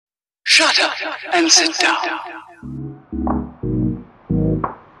Shut up and sit down.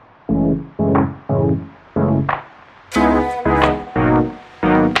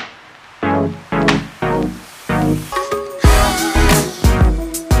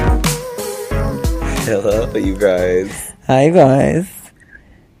 Hello, you guys. Hi, guys.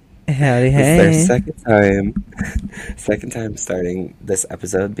 Howdy, hey. This is our second time starting this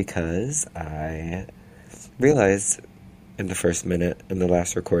episode because I realized in the first minute in the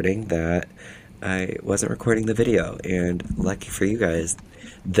last recording that I wasn't recording the video, and lucky for you guys,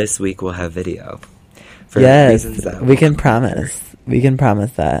 this week we'll have video. For reasons that we can promise. We can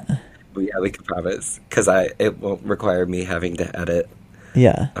promise that. Yeah, we can promise, because it won't require me having to edit.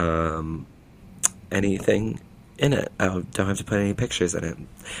 Yeah. Anything in it. I don't have to put any pictures in it.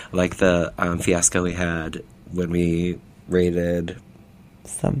 Like the fiasco we had when we rated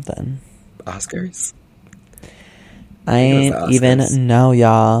something Oscars. I ain't even know,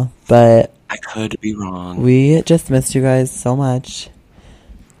 y'all, but I could be wrong. We just missed you guys so much,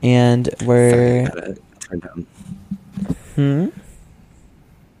 and we're. Sorry, I gotta turn down.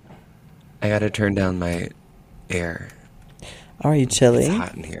 I gotta turn down my air. Are you chilly? It's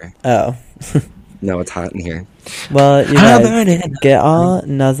hot in here. Oh. No, it's hot in here. Well, you guys, get all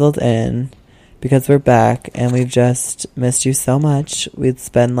nuzzled in, because we're back, and we've just missed you so much. It's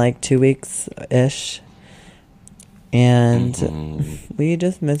been like 2 weeks-ish, and we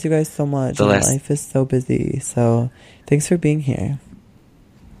just miss you guys so much. Life is so busy, so thanks for being here.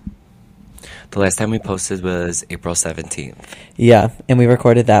 The last time we posted was April 17th. Yeah, and we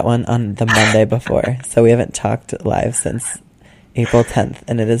recorded that one on the Monday before, so we haven't talked live since April 10th,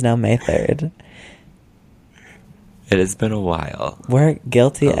 and it is now May 3rd. It has been a while. We're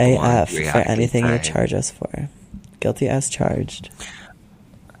guilty AF for anything you charge us for. Guilty as charged.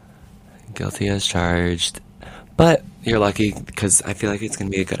 Guilty as charged. But you're lucky, because I feel like it's going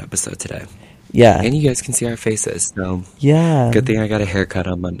to be a good episode today. Yeah. And you guys can see our faces, so... Yeah. Good thing I got a haircut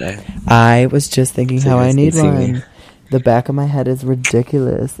on Monday. I was just thinking how I need one. The back of my head is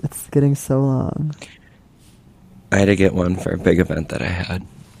ridiculous. It's getting so long. I had to get one for a big event that I had.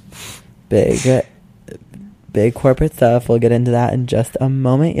 Big corporate stuff. We'll get into that in just a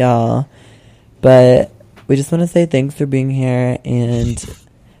moment, y'all. But we just want to say thanks for being here and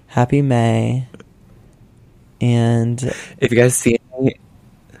happy May. And if you see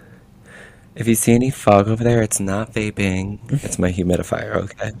any fog over there, it's not vaping. It's my humidifier,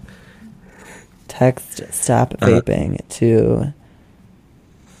 okay? Text stop vaping to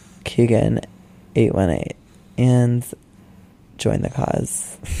Keegan 818 and join the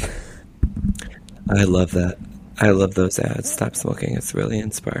cause. I love that. I love those ads. Stop smoking. It's really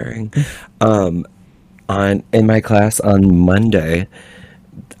inspiring. In my class on Monday,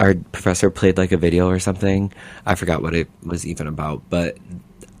 our professor played like a video or something. I forgot what it was even about, but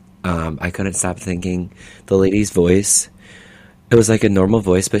I couldn't stop thinking the lady's voice. It was like a normal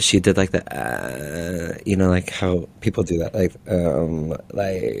voice, but she did like the like how people do that,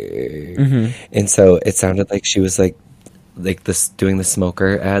 and so it sounded like she was like this doing the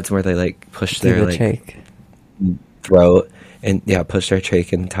smoker ads where they like push their like trach. Throat and push their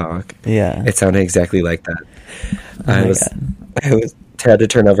trach and talk. Yeah, it sounded exactly like that. I had to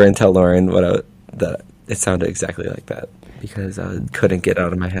turn over and tell Lauren that it sounded exactly like that because I couldn't get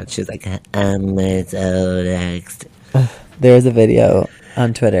out of my head. She was like, it's so next. There was a video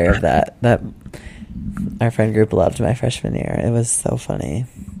on Twitter of that our friend group loved my freshman year. It was so funny.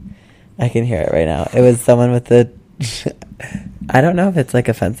 I can hear it right now. It was someone with the I don't know if it's like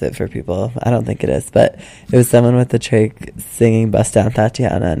offensive for people. I don't think it is, but it was someone with the trach singing Bust Down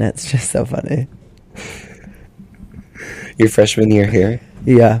Tatiana, and it's just so funny. Your freshman year here?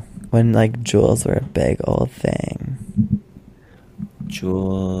 Yeah, when like Jules were a big old thing.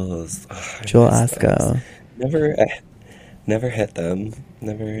 Jules. Jewel Osco. Never hit them.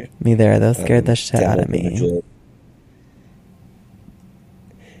 Never. Me there. Those scared the shit out of me.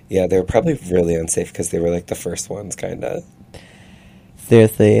 Yeah, they were probably really unsafe because they were like the first ones, kind of.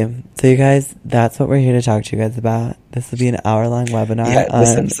 Seriously. So you guys, that's what we're here to talk to you guys about. This will be an hour-long webinar. Yeah,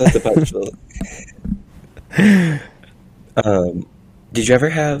 this episode's about Jules. Did you ever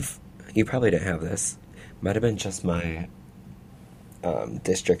have... You probably didn't have this. Might have been just my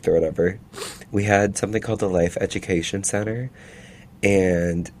district or whatever. We had something called the Life Education Center,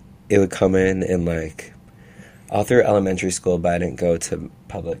 and it would come in and like... all through elementary school, but I didn't go to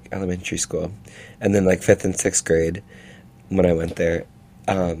public elementary school. And then, like, 5th and 6th grade, when I went there,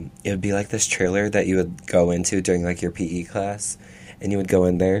 it would be, like, this trailer that you would go into during, like, your PE class. And you would go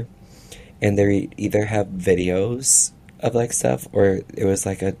in there, and they either have videos of, like, stuff, or it was,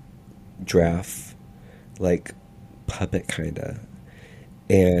 like, a giraffe, like, puppet, kind of.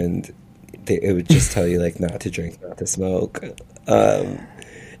 And it would just tell you like not to drink, not to smoke.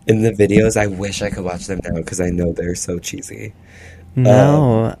 In the videos, I wish I could watch them now because I know they're so cheesy.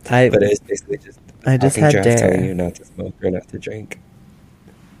 No, But it's basically just I just talking had draft telling Dare. you not to smoke or not to drink.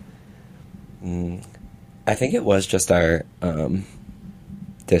 I think it was just our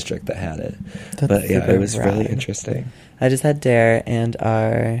district that had it. That's But yeah, super it was really rad. interesting. I just had Dare, and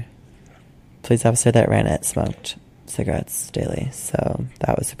our police officer that ran it smoked cigarettes daily, so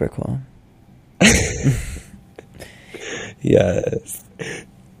that was super cool. Yes.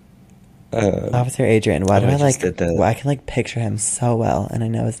 Officer Adrian, why do I I just like? did the- Well, I can like picture him so well, and I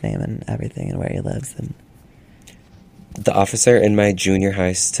know his name and everything and where he lives. And The officer in my junior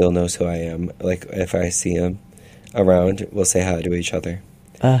high still knows who I am. Like, if I see him around, we'll say hi to each other.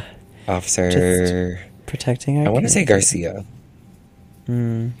 Officer... protecting our. I want to say community. Garcia.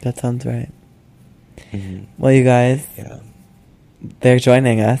 That sounds right. Mhm. Well, you guys, Yeah. they're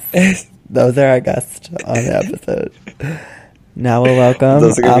joining us. Those are our guests on the episode. Now we'll welcome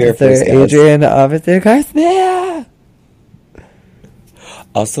Those are gonna be our Officer first guests. Adrian, Officer Garcia.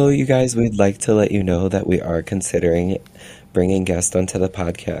 Also, you guys, we'd like to let you know that we are considering bringing guests onto the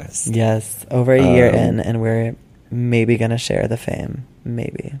podcast. Yes, over a year in, and we're maybe gonna share the fame.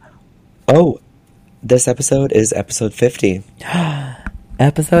 Maybe. Oh, this episode is episode 50.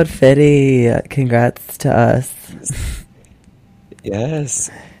 Episode 50. Congrats to us. Yes.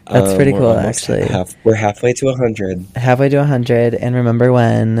 That's pretty we're cool, almost actually. We're halfway to 100. Halfway to 100, and remember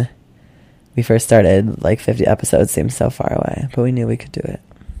when we first started, like 50 episodes seemed so far away, but we knew we could do it.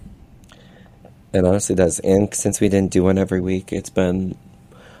 It honestly does. And since we didn't do one every week, it's been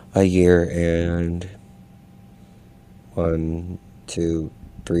a year and 1, 2,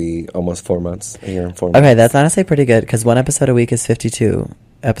 3, almost 4 months. A year and 4 months. Okay, that's honestly pretty good, because one episode a week is 52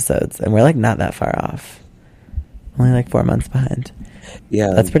 episodes, and we're like not that far off. Only like 4 months behind.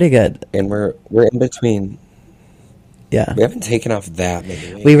 Yeah. That's pretty good. And we're in between. Yeah. We haven't taken off that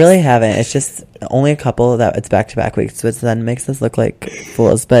many weeks. We really haven't. It's just only a couple that it's back-to-back weeks, which then makes us look like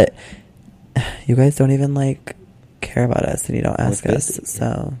fools. But you guys don't even, like, care about us, and you don't ask us, busy.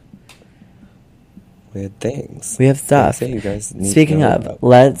 so... We had things. We have stuff. Things that you guys need to Speaking know of, about.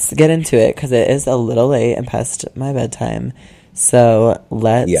 let's get into it, because it is a little late and past my bedtime. So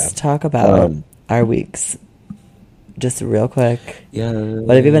let's talk about our weeks. Just real quick. Yeah.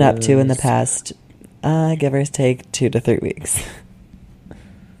 What have you been up to in the past, give or take, 2 to 3 weeks?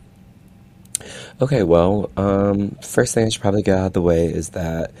 Okay, well, first thing I should probably get out of the way is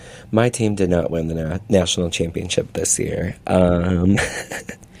that my team did not win the national championship this year.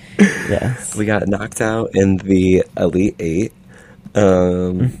 Yes. We got knocked out in the Elite Eight.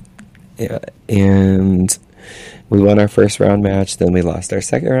 Yeah, and we won our first round match. Then we lost our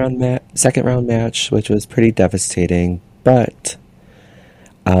second round match, which was pretty devastating. But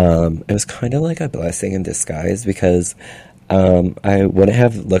it was kind of like a blessing in disguise because I wouldn't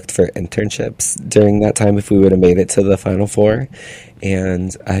have looked for internships during that time if we would have made it to the Final Four.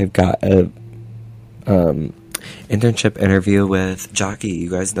 And I got a internship interview with Jockey. You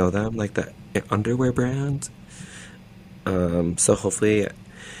guys know them, like the underwear brand. So hopefully,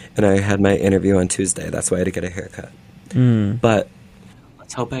 and I had my interview on Tuesday. That's why I had to get a haircut. But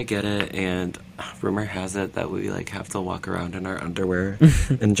let's hope I get it. And rumor has it that we like have to walk around in our underwear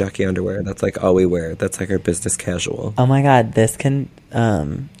and Jockey underwear. That's like all we wear. That's like our business casual. Oh my god, this can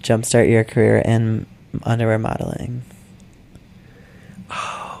jumpstart your career in underwear modeling.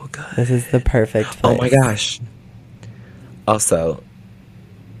 Oh, good. This is the perfect place. Oh my gosh. Also,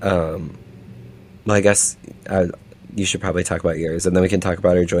 well, I guess you should probably talk about yours, and then we can talk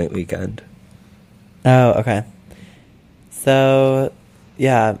about our joint weekend. Oh, okay. So,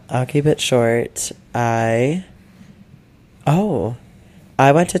 yeah, I'll keep it short. I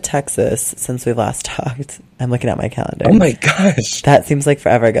went to Texas since we last talked. I'm looking at my calendar. Oh my gosh. That seems like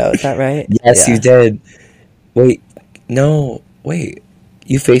forever ago. Is that right? Yes, Yeah. you did. Wait.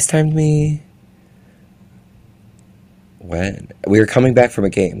 You FaceTimed me? When? We were coming back from a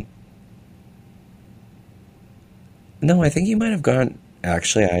game. No, I think you might have gone...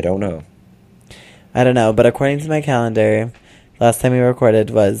 Actually, I don't know. I don't know, but according to my calendar, last time we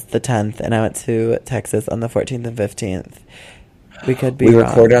recorded was the 10th, and I went to Texas on the 14th and 15th. We could be We wrong.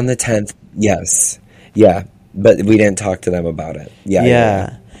 recorded on the 10th. Yes. Yeah, but we didn't talk to them about it.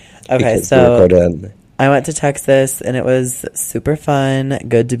 Yeah. Okay, Because we so recorded on... I went to Texas, and it was super fun.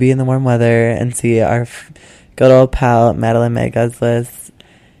 Good to be in the warm weather and see our good old pal, Madeline May Guzlis.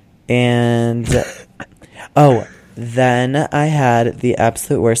 And, then I had the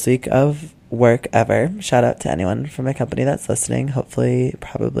absolute worst week of work ever. Shout out to anyone from my company that's listening. Hopefully,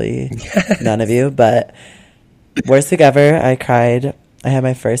 probably none of you, but worst week ever. I cried I had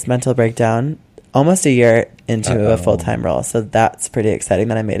my first mental breakdown almost a year into a full-time role. So that's pretty exciting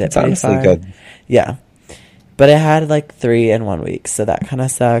that I made it It's pretty honestly far. good. Yeah. But I had like 3 in 1 week, so that kind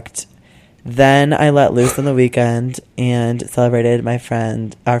of sucked. Then I let loose on the weekend and celebrated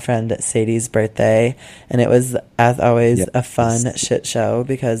our friend Sadie's birthday. And it was, as always, a fun shit show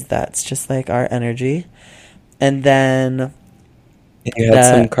because that's just like our energy. And then, You had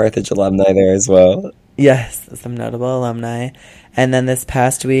some Carthage alumni there as well. yes, some notable alumni. And then this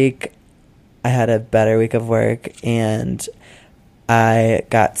past week, I had a better week of work and I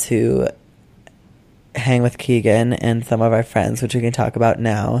got to hang with Keegan and some of our friends, which we can talk about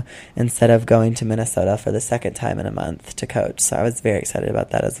now, instead of going to Minnesota for the second time in a month to coach. So I was very excited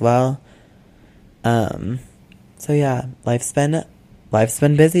about that as well. So yeah, life's been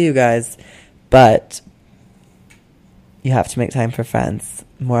busy, you guys, but you have to make time for friends.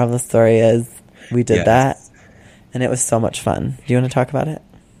 Moral of the story is we did that, and it was so much fun. Do you want to talk about it?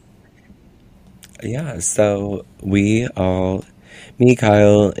 Yeah, so me,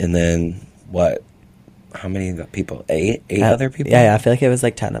 Kyle, and then what? How many people? Eight other people? Yeah, I feel like it was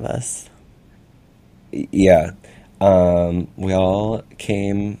like 10 of us. Yeah. We all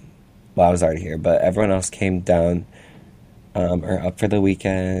came, well, I was already here, but everyone else came down or up for the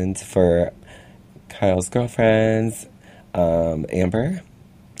weekend for Kyle's girlfriends, Amber,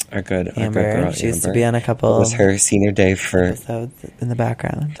 our good girl, She used to Amber. be on a couple It was her senior day for episodes in the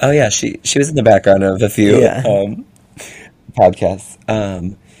background. Oh yeah, she was in the background of a few podcasts.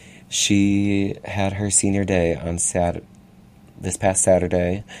 She had her senior day on this past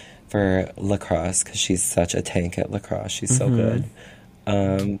Saturday for lacrosse because she's such a tank at lacrosse. She's so good.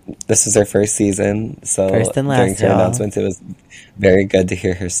 This is her first season, so first and last, during her y'all. announcements, it was very good to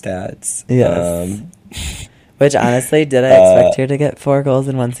hear her stats. Yes. Which honestly, did I expect her to get 4 goals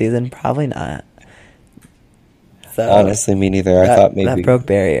in one season? Probably not. So honestly, me neither. I thought maybe that broke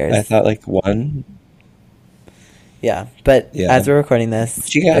barriers. I thought like 1. Yeah, but as we're recording this,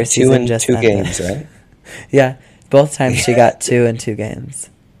 she got 2 in 2 games, right? Yeah, both times she got 2 in 2 games.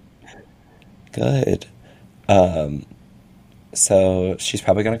 Good. So she's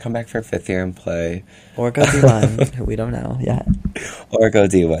probably going to come back for 5th year and play. Or go D1. We don't know yet. Or go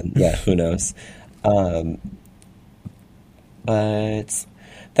D1. Yeah, who knows? But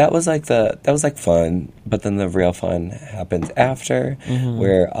that was like fun. But then the real fun happened after,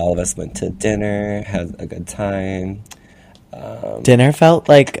 where all of us went to dinner, had a good time. Dinner felt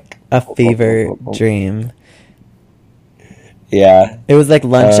like a fever dream. Yeah. It was like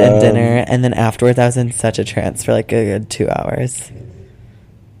lunch and dinner, and then afterwards I was in such a trance for like a good 2 hours.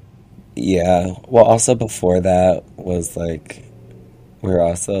 Yeah. Well, also before that was like, we were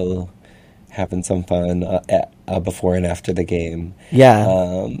also having some fun before and after the game. Yeah.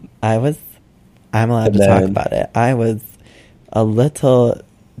 I'm allowed to talk about it. I was a little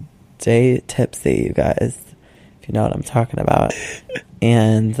day tipsy, you guys, if you know what I'm talking about.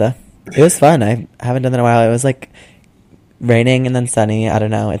 And it was fun. I haven't done that in a while. It was like raining and then sunny. I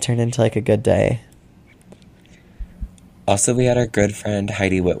don't know. It turned into like a good day. Also, we had our good friend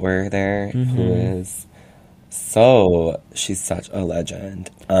Heidi Whitwer there, who is she's such a legend.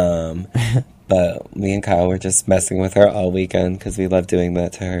 But me and Kyle were just messing with her all weekend because we love doing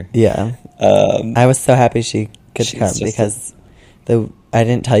that to her. Yeah. I was so happy she could come because I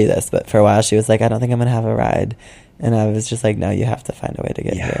didn't tell you this, but for a while she was like, I don't think I'm going to have a ride. And I was just like, no, you have to find a way to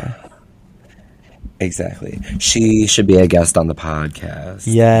get here. Exactly. She should be a guest on the podcast.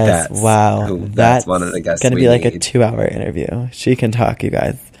 Yes. That's one of the guests. Going to be like a 2-hour interview. She can talk, you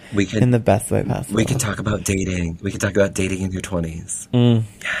guys. In the best way possible. We can talk about dating. We can talk about dating in your 20s.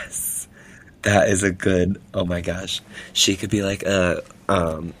 Yes. That is a good, oh my gosh. She could be like a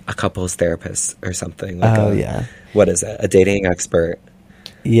couples therapist or something. Like what is it? A dating expert.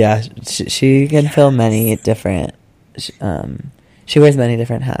 Yeah. She can fill many different, she wears many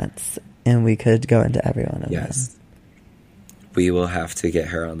different hats. And we could go into every one of them. We will have to get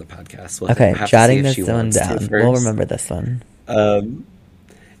her on the podcast. Okay, jotting this one down. We'll remember this one.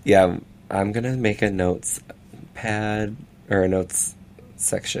 Yeah, I'm going to make a notes pad or a notes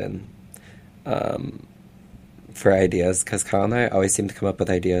section for ideas, because Kyle and I always seem to come up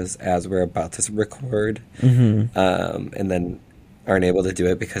with ideas as we're about to record, and then aren't able to do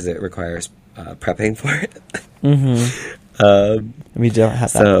it because it requires prepping for it. We don't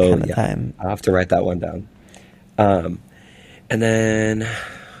have that kind of time. I'll have to write that one down. And then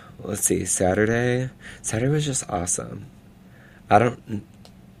let's see, Saturday was just awesome. I want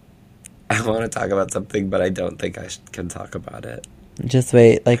to talk about something, but I don't think I can talk about it. Just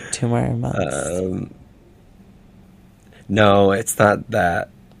wait like 2 more months. No, it's not that.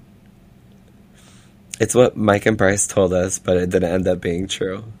 It's what Mike and Bryce told us, but it didn't end up being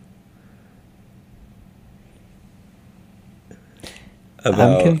true. I'm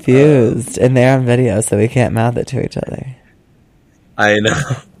About, confused. And they're on video, so we can't mouth it to each other. I know.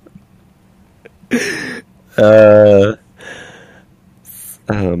 uh,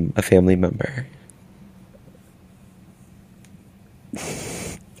 a family member.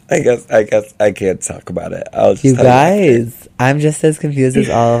 I guess I can't talk about it. I'll just You tell guys, I'm just as confused as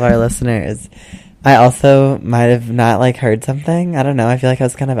all of our listeners. I also might have not, like, heard something. I don't know. I feel like I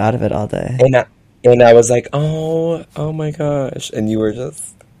was kind of out of it all day. And I was like, oh my gosh. And you were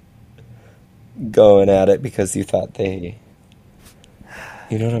just going at it because you thought you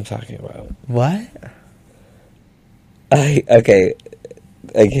know what I'm talking about. What? Okay,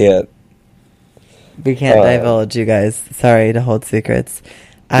 I can't. We can't divulge, you guys. Sorry to hold secrets.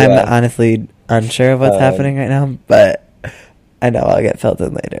 I'm honestly unsure of what's happening right now, but I know I'll get filled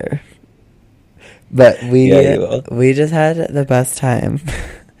in later. But we just had the best time.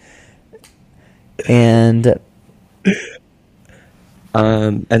 And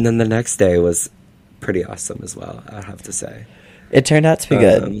then the next day was pretty awesome as well, I have to say. It turned out to be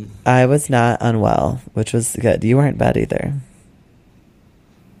good. I was not unwell, which was good. You weren't bad either.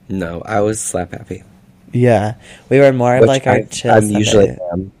 No, I was slap happy. Yeah. We were more of like our chill I'm Sunday. usually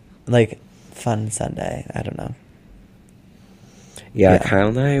like fun Sunday. I don't know. Yeah, Kyle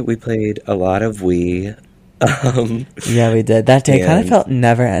and I, we played a lot of Wii. Yeah, we did. That day kind of felt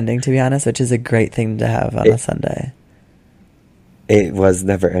never ending, to be honest, which is a great thing to have on a Sunday. It was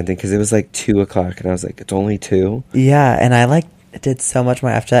never ending because it was like 2:00 and I was like, it's only 2. Yeah, and I like did so much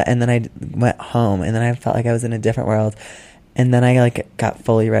more after that, and then I went home, and then I felt like I was in a different world, and then I like got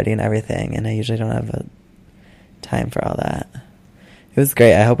fully ready and everything, and I usually don't have a time for all that. It was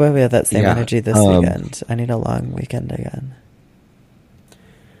great. I hope we have that same energy this weekend. I need a long weekend again.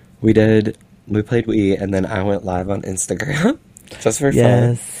 We played Wii, and then I went live on Instagram just for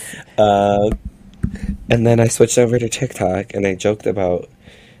fun. And then I switched over to TikTok, and I joked about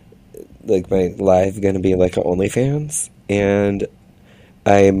like my live gonna be like an OnlyFans, and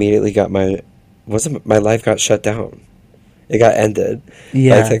I immediately got my live got shut down. It got ended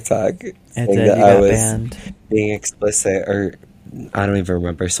by TikTok, saying that I was banned. Being explicit, or I don't even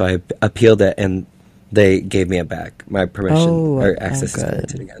remember. So I appealed it, and they gave me it back, my permission or access is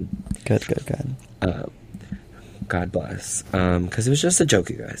granted again. Good. God bless. Because it was just a joke,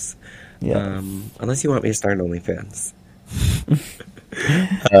 you guys. Yeah. Unless you want me to start an OnlyFans.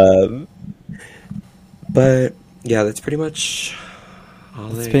 But yeah, that's pretty much all.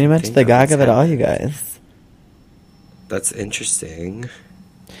 That's pretty much the gag of it all, you guys. That's interesting.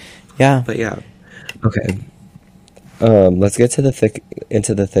 Yeah. But yeah. Okay. Let's get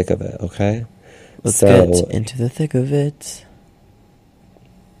into the thick of it, okay? Let's get into the thick of it.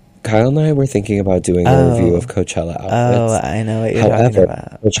 Kyle and I were thinking about doing a review of Coachella outfits. Oh, I know what you're talking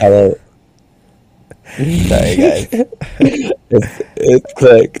about. Coachella... Sorry, guys. It's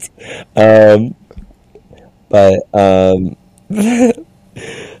clicked.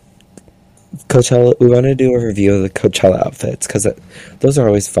 Coachella, we want to do a review of the Coachella outfits, because those are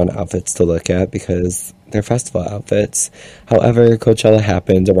always fun outfits to look at, because they're festival outfits. However, Coachella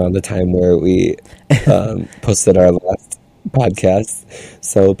happened around the time where we posted our last podcast,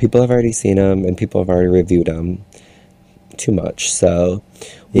 so people have already seen them, and people have already reviewed them too much, so...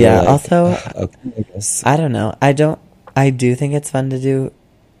 Yeah, also, I don't know. I do think it's fun to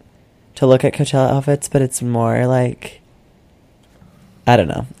look at Coachella outfits, but it's more like, I don't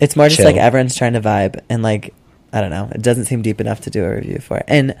know. It's more just like everyone's trying to vibe, and like, I don't know. It doesn't seem deep enough to do a review for it.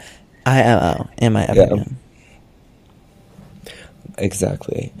 And IMO, in my opinion.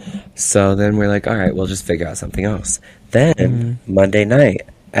 Exactly. So then we're like, all right, we'll just figure out something else. Then, Monday night,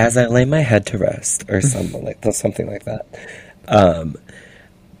 as I lay my head to rest, or something like that,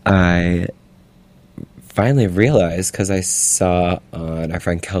 I finally realized, because I saw on our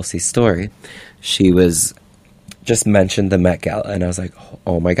friend Kelsey's story, she was just mentioned the Met Gala, and I was like,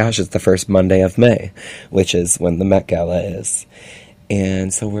 oh my gosh, it's the first Monday of May, which is when the Met Gala is.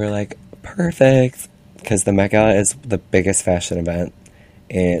 And so we're like, perfect, because the Met Gala is the biggest fashion event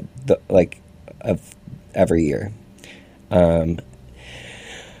of every year.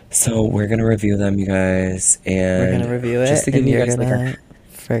 So we're gonna review them, you guys, and we're gonna review it, just to give you guys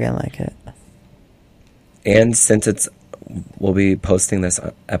friggin' like it. And since we'll be posting this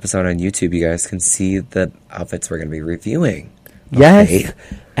episode on YouTube, you guys can see the outfits we're gonna be reviewing. Yes, okay.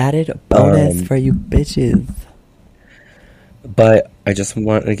 Added bonus for you bitches. But I just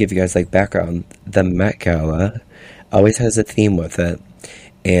want to give you guys like background. The Met Gala always has a theme with it,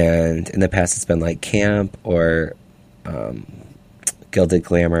 and in the past it's been like camp or Gilded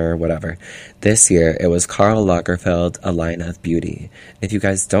Glamour, whatever. This year, it was Karl Lagerfeld, A Line of Beauty. If you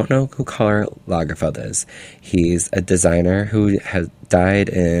guys don't know who Karl Lagerfeld is, he's a designer who has died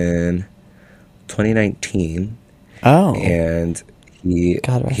in 2019. Oh. And he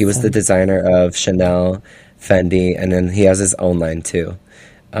God rest was the him. designer of Chanel, Fendi, and then he has his own line too.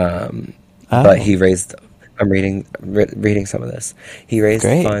 But he raised... I'm reading some of this. He raised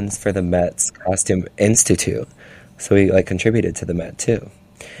Great. funds for the Met's Costume Institute, so he like contributed to the Met too.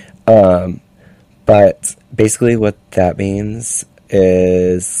 But basically, what that means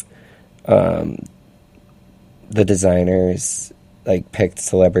is the designers like picked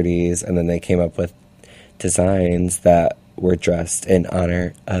celebrities, and then they came up with designs that were dressed in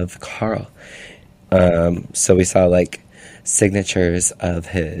honor of Karl. So we saw like signatures of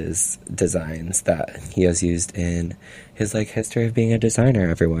his designs that he has used in his like history of being a designer,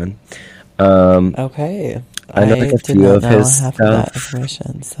 everyone. Okay. I know like a did few not of know his half of that stuff.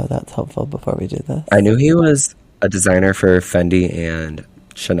 information, so that's helpful before we do this. I knew he was a designer for Fendi and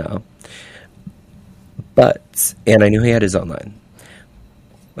Chanel, and I knew he had his own line,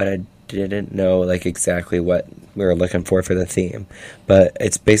 but I didn't know like exactly what we were looking for the theme. But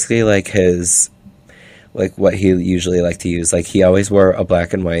it's basically like his, like what he usually liked to use. Like he always wore a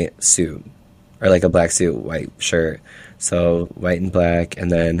black and white suit, or like a black suit, white shirt. So white and black,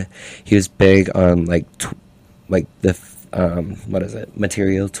 and then he was big on like the what is it,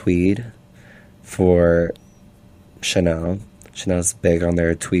 material tweed for Chanel. Chanel's big on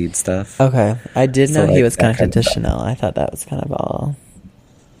their tweed stuff. Okay. I did So, know he like, was that connected kind to of stuff. Chanel. I thought that was kind of all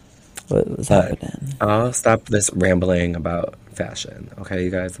what was But happening. I'll stop this rambling about fashion. Okay,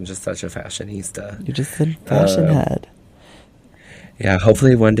 you guys, I'm just such a fashionista. You just said fashion Um, head. yeah,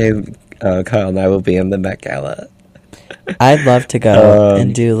 hopefully one day Kyle and I will be in the Met Gala. I'd love to go and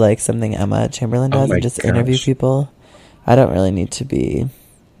Um, do like something Emma Chamberlain oh does my and just interview gosh. people. I don't really need to be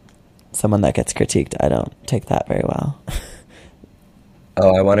someone that gets critiqued. I don't take that very well.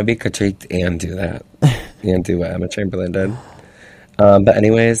 Oh, I want to be critiqued and do that. And do what Emma Chamberlain did. But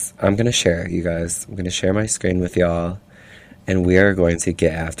anyways, I'm going to share, you guys. I'm going to share my screen with y'all. And we are going to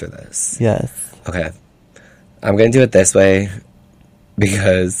get after this. Yes. Okay. I'm going to do it this way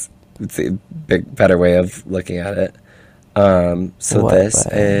because it's a better way of looking at it. So What this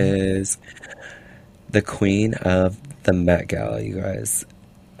way? is the queen of the Met Gala, you guys.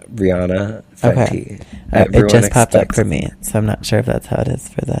 Rihanna Okay. Fenty. It Everyone just popped up expects... for me, so I'm not sure if that's how it is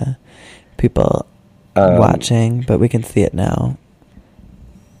for the people Um, watching, but we can see it now.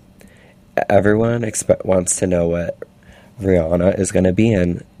 everyone wants to know what Rihanna is going to be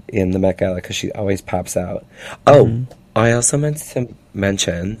in the Met Gala because she always pops out. Oh, Mhm. I also meant to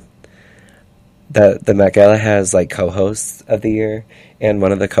mention that the Met Gala has like co-hosts of the year, and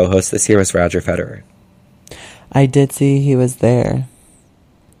one of the co-hosts this year was Roger Federer. I did see he was there.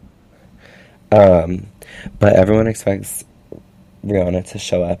 But everyone expects Rihanna to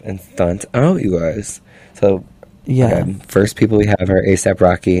show up and stunt out, you guys. So, Yeah. okay, first people we have are A$AP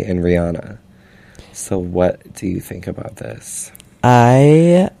Rocky and Rihanna. So what do you think about this?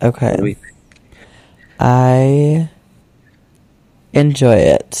 Okay. What do we think? I enjoy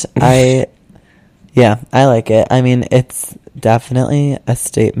it. Yeah, I like it. I mean, it's definitely a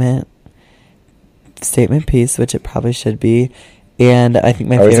statement piece, which it probably should be. And I think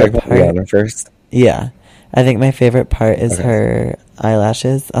my Are we favorite talking about part, Rihanna first? yeah, I think my favorite part is Okay. her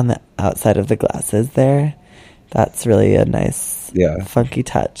eyelashes on the outside of the glasses there. That's really a nice, Yeah. funky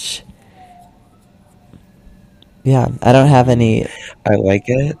touch. Yeah, I don't have any I like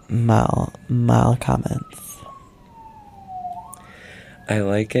it. mal comments. I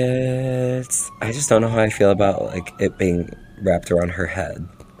like it. I just don't know how I feel about like it being wrapped around her head.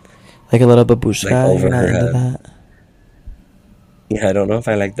 Like a little babushka, Like, over you're not her into head. that? Yeah, I don't know if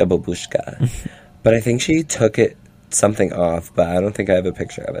I like the babushka. But I think she took something off, but I don't think I have a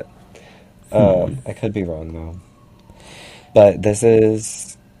picture of it. I could be wrong though. But this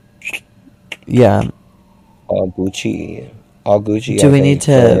is Yeah. all Gucci. All Gucci. Do I we think, need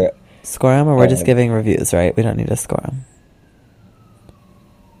to score them, or we're just um, giving reviews, right? We don't need to score them.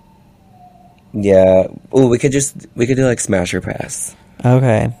 yeah. Oh, we could do like smash or pass.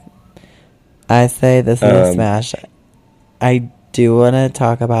 Okay. I say this is a smash. I do want to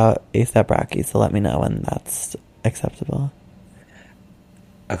talk about A$AP Rocky, so let me know when that's acceptable.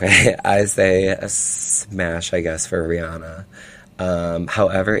 Okay, I say a smash, I guess, for Rihanna.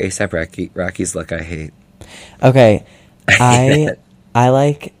 However, A$AP Rocky's look I hate. Okay. I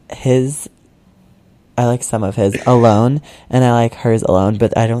like some of his alone, and I like hers alone,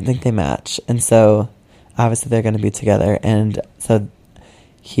 but I don't think they match. And so, obviously, they're going to be together, and so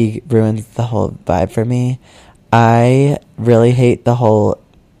he ruins the whole vibe for me. I really hate the whole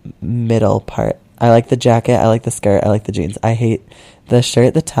middle part. I like the jacket, I like the skirt, I like the jeans. I hate the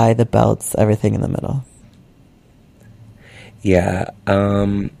shirt, the tie, the belts, everything in the middle. Yeah,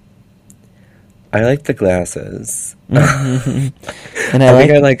 I like the glasses. And I I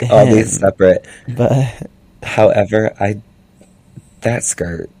think I like like all these him, separate. but However, that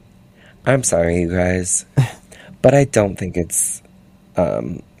skirt, I'm sorry, you guys, but I don't think it's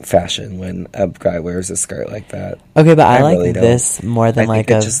fashion when a guy wears a skirt like that. okay, but I I like really don't. this more than I think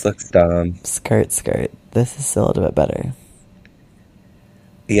like it a just looks dumb. skirt. This is still a little bit better.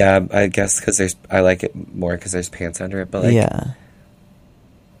 Yeah, I guess because I like it more because there's pants under it, but like, Yeah.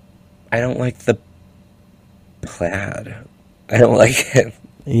 I don't like the plaid. I don't like it.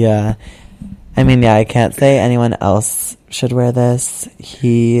 Yeah. I mean, yeah, I can't say anyone else should wear this.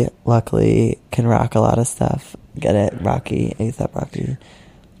 He luckily can rock a lot of stuff. Get it? Rocky, ASAP Rocky.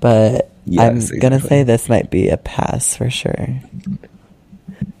 But I'm Yes, gonna say exactly. this might be a pass for sure.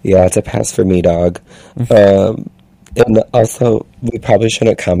 Yeah, it's a pass for me, dog. And also, we probably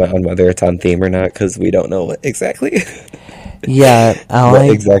shouldn't comment on whether it's on theme or not because we don't know what exactly Yeah, what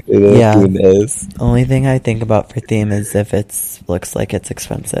exactly the yeah. theme is. Only thing I think about for theme is if it's looks like it's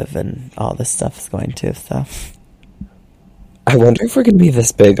expensive and all this stuff's going to stuff. I wonder if we're gonna be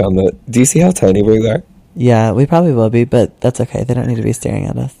this big on the. Do you see how tiny we are? Yeah, we probably will be, but that's okay. They don't need to be staring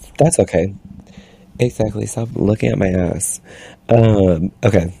at us. That's okay. Exactly. Stop looking at my ass.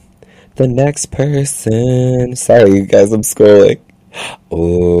 Okay. The next person. Sorry, you guys. I'm scrolling.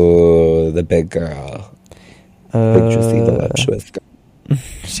 Oh, the big girl. Big juicy voluptuous girl.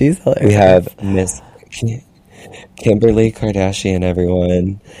 She's We hilarious. have Miss Kimberly Kardashian,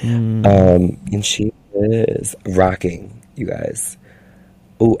 everyone. Mm. And she is rocking, you guys.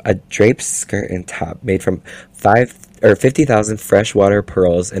 Ooh, a draped skirt and top made from 50,000 freshwater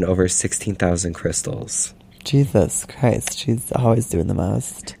pearls and over 16,000 crystals. Jesus Christ, she's always doing the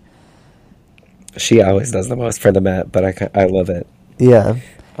most. She always does the most for the Met, but I love it, Yeah.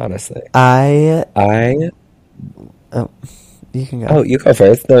 honestly. I I oh, you can Oh, go. you go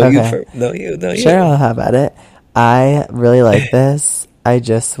first. No, you Okay. first. No, you. No, Sure, you. I'll have at it. I really like this. I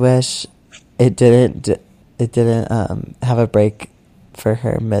just wish it didn't have a break for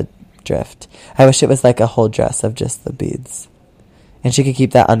her mid drift. I wish it was like a whole dress of just the beads. And she could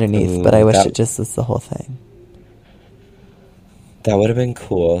keep that underneath, but I Ooh, wish that it just was the whole thing. that would have been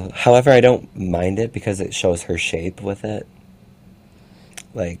cool. However, I don't mind it because it shows her shape with it.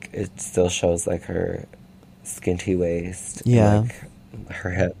 Like it still shows like her skinty waist and Yeah. like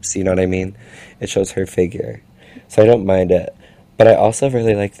her hips, you know what I mean? It shows her figure. So I don't mind it. But I also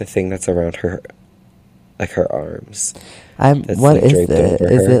really like the thing that's around her, like her arms. That's What like is draped it?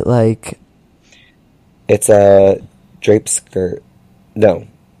 over Is her. it like It's a draped skirt. No.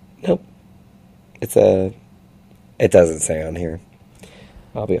 Nope. It's a it doesn't say on here.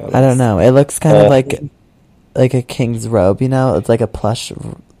 I'll be I don't honest. know. It looks kind of Uh like a king's robe, you know? It's like a plush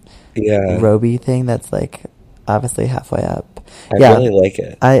yeah. roby thing that's like obviously halfway up. I Yeah, really like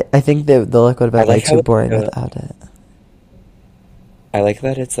it. I think the look would have I been way like how too it's boring like a without it. I like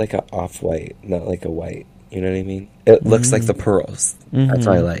that it's like a off-white, not like a white. You know what I mean? It looks like the Mm. pearls. That's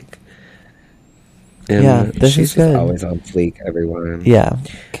what I Mm-hmm. like. Yeah, And this is she's just good. always on fleek, everyone. Yeah,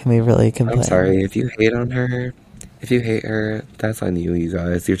 can we really I'm complain? sorry if you hate on her. If you hate her, that's on you, you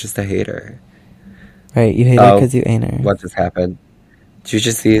guys. You're just a hater. Right, you hate her Oh, because you ain't her. what just happened? Did you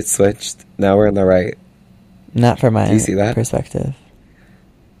just see it switched? Now we're on the right. Not from Do you my see that? perspective.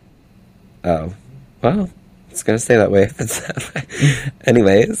 Oh, well, it's gonna stay that way if it's that way. Mm.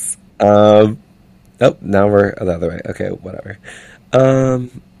 Anyways, oh, now we're the other way. Okay, whatever.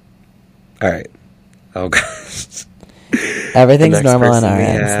 All right. Oh gosh. The Everything's next normal on person our we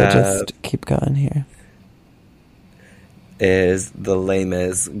end, so have just keep going here. is the Les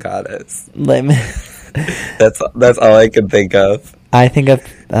Mis goddess. Let me. That's all I can think of. I think of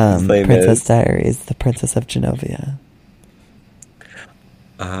Is Les Princess Mis. Diaries, the Princess of Genovia.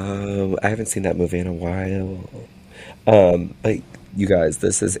 I haven't seen that movie in a while. But you guys,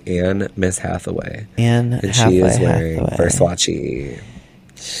 this is Anne Miss Hathaway, Anne and she is wearing Hathaway. Versace.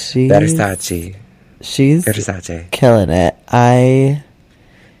 She's Versace. she's Versace. killing it. I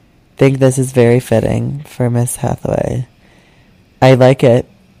think this is very fitting for Miss Hathaway. I like it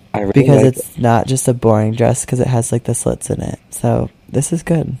I really because like it. it's not just a boring dress because it has like the slits in it. So this is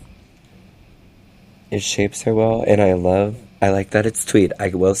good. It shapes her well, and I like that it's tweed. I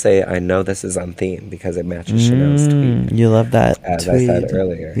will say I know this is on theme because it matches Chanel's tweed, You love that as I said tweed.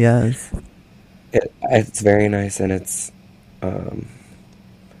 earlier. Yes. It's very nice, and it's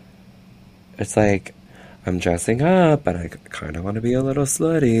like I'm dressing up, but I kind of want to be a little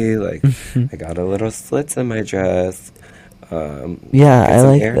slutty. Like, I got a little slits in my dress. Yeah, Get I some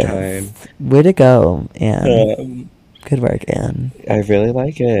like airtime. this. Way to go, Anne. Um, Good work, Anne. I really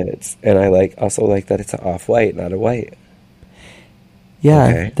like it, and I also like that it's an off-white, not a white. Yeah,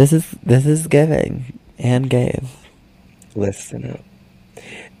 Okay, this is giving. Anne gave. listen up.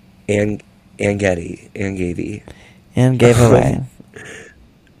 And and Gavy. Anne gave away.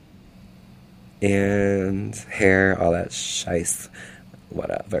 And hair, all that shice,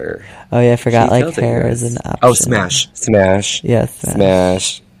 whatever. Oh yeah, I forgot She like killed it, you hair is an guys. Oh, option. smash, Yeah,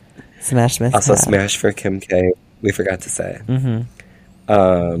 smash. smash. Smash Also, mishap. smash for Kim K. We forgot to say. Mm-hmm.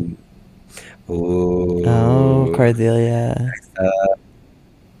 Um, Oh, ooh. Cordelia.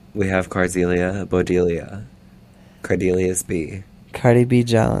 We have Cordelia's B. Cardi B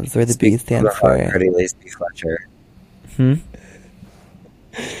Jones, where the B Speaking from the stands heart, for. Cordelia's B Fletcher. Hmm?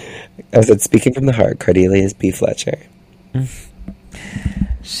 I said, speaking from the heart, Cordelia's B Fletcher. We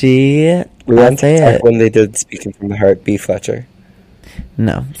were I'll on say TikTok it. when they did speaking from the heart, B Fletcher.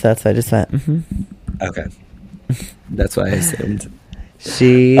 No, so that's why I just went, mm-hmm. Okay. That's what I assumed.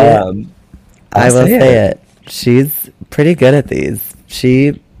 She, I'll I will say say it. it. She's pretty good at these.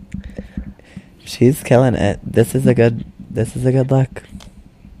 She's killing it. This is a good look.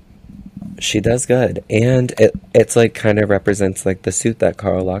 She does good. And it's like kind of represents like the suit that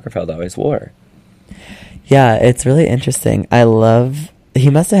Karl Lagerfeld always wore. Yeah, it's really interesting. He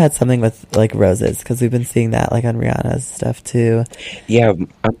must have had something with like roses because we've been seeing that like on Rihanna's stuff too. Yeah,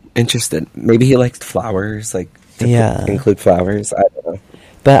 I'm interested. Maybe he likes flowers, like to Yeah. include flowers. I don't know.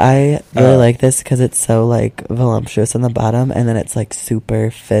 But I really like this because it's so like voluptuous on the bottom and then it's like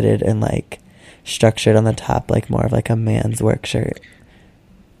super fitted and like structured on the top, like more of like a man's work shirt.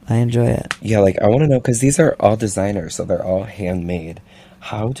 I enjoy it. Yeah, like I want to know because these are all designers, so they're all handmade.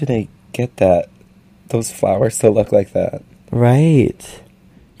 How do they get those flowers to look like that Right.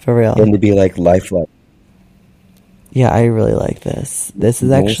 For real. and to be like lifelike? Yeah, I really like this. This is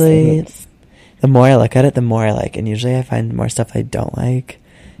No actually, sense. the more I look at it, the more I like. And usually I find more stuff I don't like.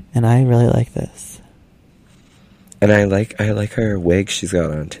 And I really like this. And I like her wig she's got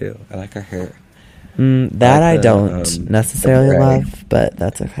on too. I like her hair. That I like the, don't necessarily gray. love, but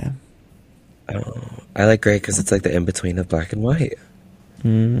that's okay. Oh, I like gray because it's like the in between of black and white.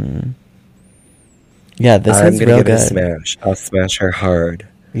 Yeah, this I'm is gonna real give it a good. smash. I'll smash her hard.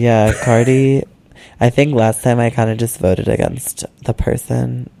 Yeah, Cardi. I think last time I kind of just voted against the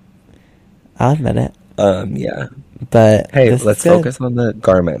person. I'll admit it. Yeah. But Hey, this is let's good. focus on the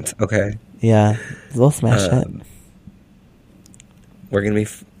garment, okay? Yeah, we'll smash it. We're gonna be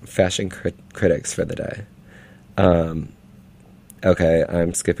fashion critics for the day. Okay,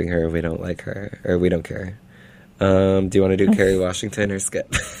 I'm skipping her. We don't like her, or we don't care. Do you want to do Kerry Washington or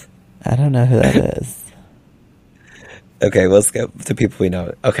skip? I don't know who that is. Okay, we'll skip to people we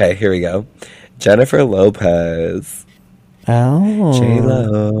know. Okay, here we go. Jennifer Lopez. Oh.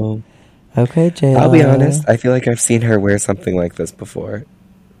 J-Lo. Okay, J-Lo. I'll be honest, I feel like I've seen her wear something like this before.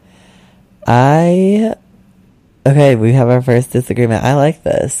 Okay, we have our first disagreement. I like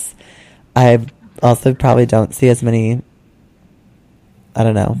this. I also probably don't see as many, I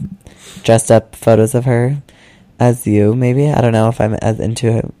don't know, dressed up photos of her as you, maybe. I don't know if I'm as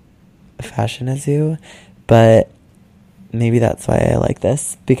into fashion as you, but maybe that's why I like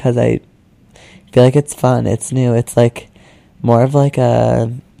this, because I feel like it's fun, it's new, it's like more of like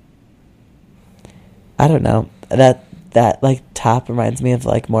a, I don't know, that like top reminds me of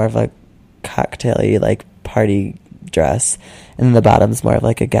like more of a cocktail-y like party dress, and then the bottom's more of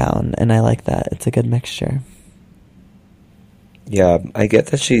like a gown, and I like that. It's a good mixture. Yeah, I get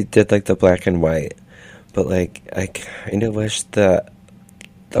that she did like the black and white, but like I kind of wish the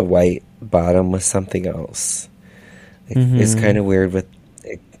white bottom was something else. Like, it's kind of weird with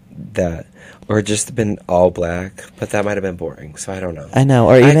like, that, or just been all black, but that might have been boring. So I don't know. I know,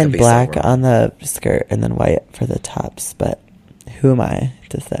 or I even could be so black wrong. on the skirt and then white for the tops, but who am I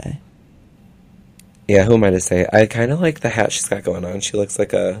to say? Yeah, who am I to say? I kind of like the hat she's got going on. She looks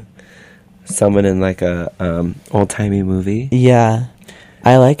like someone in like a old timey movie. Yeah,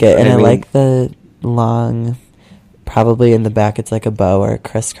 I like it, and I I mean- like the long, probably in the back it's like a bow or a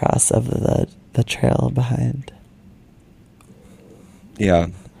crisscross of the trail behind. Yeah.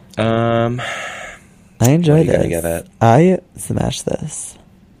 I What enjoy are you gonna this. give it? I smash this.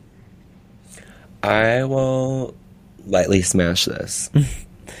 I will lightly smash this.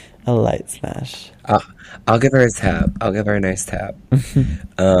 A light smash. I'll give her a tap. I'll give her a nice tap.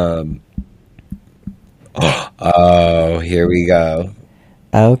 Oh, here we go.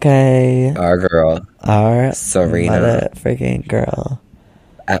 Okay. Our girl, Our Serena. mother freaking girl.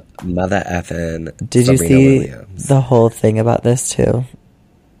 mother effing Did you Serena see Williams. the whole thing about this too?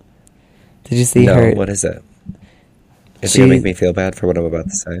 Did you see No, her? what is it? Is it gonna make me feel bad for what I'm about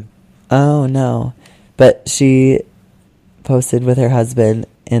to say? Oh no. But she posted with her husband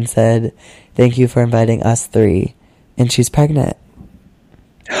and said, "Thank you for inviting us three." And she's pregnant.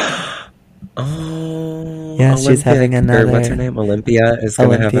 Oh, Yeah, she's having another. Or what's her name? Olympia is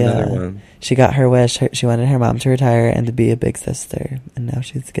gonna have another one. She got her wish. She wanted her mom to retire and to be a big sister, and now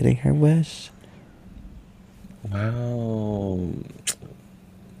she's getting her wish. Wow,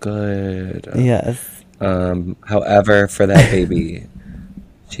 good. Yes. However, for that baby,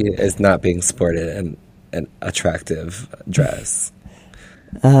 she is not being sported in an attractive dress.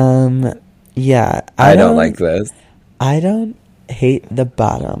 Yeah. I don't like this. I don't hate the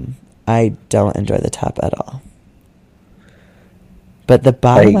bottom. I don't enjoy the top at all. But the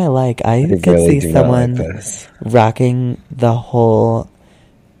bottom I like. I could really see someone rocking the whole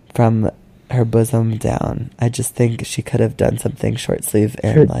from her bosom down. I just think she could have done something short sleeve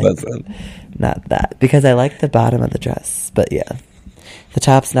and not that. Because I like the bottom of the dress. But yeah. The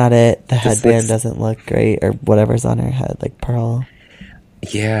top's not it. The headband doesn't look great, or whatever's on her head, like pearl.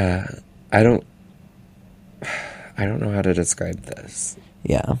 Yeah. I don't know how to describe this.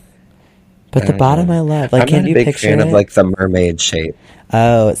 Yeah. But the bottom I love. Like, can you picture it? I'm not a big fan of, like, the mermaid shape.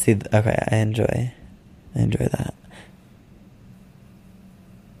 Oh, see, okay, I enjoy that.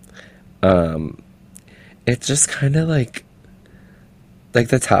 It's just kind of like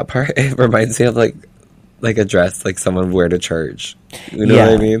the top part, it reminds me of, like a dress, like, someone would wear to church. You know what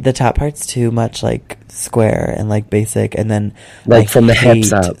I mean? The top part's too much, like, square and, like, basic, and then... Like, from the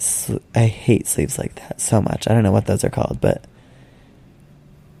hips up. I hate sleeves like that so much. I don't know what those are called, but...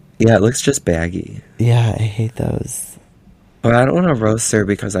 Yeah, it looks just baggy. Yeah, I hate those. But I don't want to roast her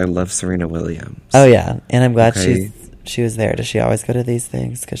because I love Serena Williams. Oh, yeah. And I'm glad she was there. Does she always go to these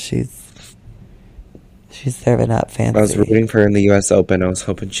things? Because she's serving up fancy. I was rooting for her in the U.S. Open. I was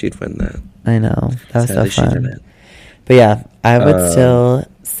hoping she'd win that. I know. That was Sadly, so fun. She didn't. But yeah, I would still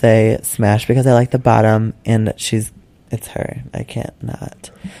say smash because I like the bottom and it's her. I can't not.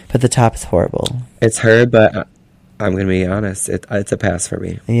 But the top is horrible. It's her, but I'm going to be honest. It's a pass for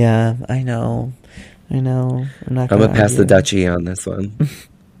me. Yeah, I know. I'm not going to pass the Dutchie on this one.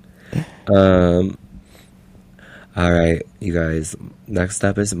 All right, you guys. Next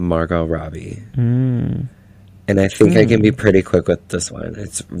up is Margot Robbie. And I think I can be pretty quick with this one.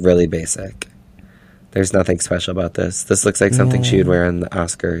 It's really basic. There's nothing special about this. This looks like something she would wear on the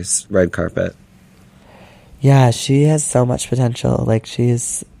Oscars red carpet. Yeah, she has so much potential. Like,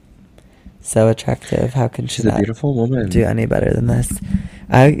 she's so attractive. How can she She's a beautiful woman. Do any better than this?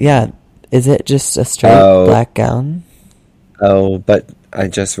 Yeah. Is it just a straight black gown? Oh, but I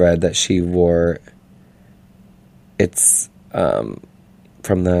just read that she wore... It's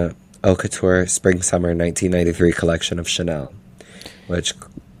from the Haute Couture Spring-Summer 1993 collection of Chanel, which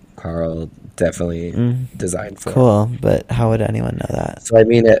Carl definitely designed for. Cool, but how would anyone know that? So, I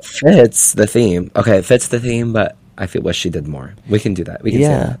mean, it fits the theme. Okay, it fits the theme, but I wish she did more. We can do that. We can say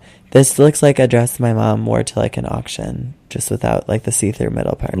that. This looks like a dress my mom wore to, like, an auction, just without, like, the see-through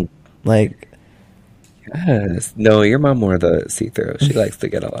middle part. Like... Yes. No, your mom wore the see-through. She likes to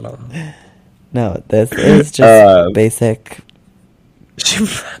get a little... No, this is just basic...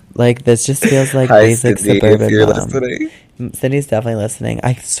 Like, this just feels like basic Sydney, suburban if you're mom. Listening. Sydney's definitely listening.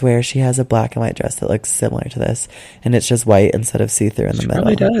 I swear she has a black and white dress that looks similar to this, and it's just white instead of see-through in the middle.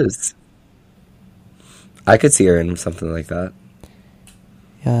 She probably does. I could see her in something like that.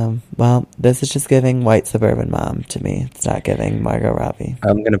 Yeah, well, this is just giving white suburban mom to me. It's not giving Margot Robbie.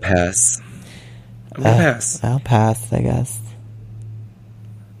 I'm going to pass. I'll pass, I guess.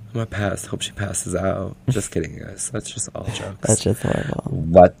 I'm going to pass. Hope she passes out. Just kidding, guys. That's just all jokes. That's just horrible.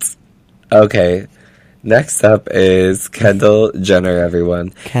 What? Okay. Next up is Kendall Jenner, everyone.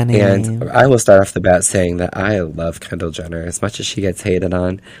 Kenny. And I will start off the bat saying that I love Kendall Jenner. As much as she gets hated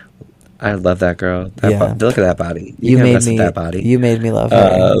on, I love that girl. Look at that body. You can't mess with that body. You made me love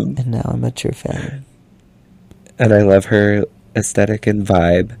her, and now I'm a true fan. And I love her aesthetic and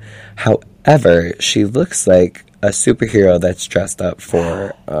vibe. However, she looks like a superhero that's dressed up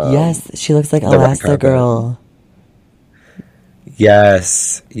for... yes, she looks like Elastigirl.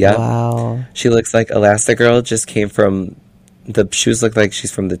 Yes. Yep. Wow. She looks like Elastigirl, just came from... The shoes look like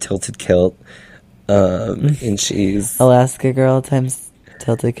she's from the Tilted Kilt. And she's... Elastigirl times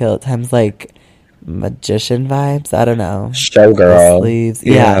Tilted Kilt times, like, magician vibes? I don't know. Showgirl. Sleeves.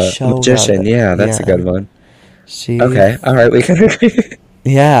 Yeah, showgirl. Magician. Yeah, that's a good one. She's... Okay, all right, we can agree.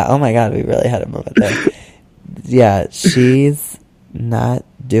 Yeah, oh my god, we really had a moment there. Yeah, she's not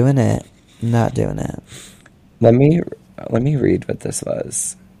doing it. Not doing it. Let me read what this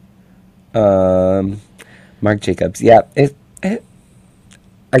was. Marc Jacobs. Yeah,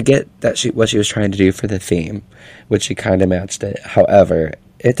 I get that what she was trying to do for the theme, which she kind of matched it. However,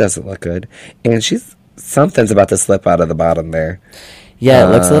 it doesn't look good, and something's about to slip out of the bottom there. Yeah,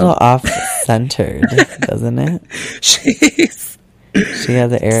 it looks a little off-centered, doesn't it? She's She had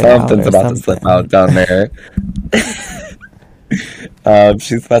to air it out something's or about to slip out down there.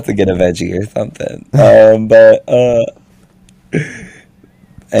 She's about to get a veggie or something.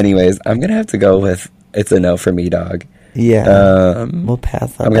 Anyways, I'm gonna have to go with it's a no for me, dog. Yeah, we'll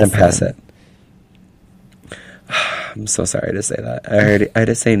pass on I'm gonna this pass one. it. I'm so sorry to say that. I had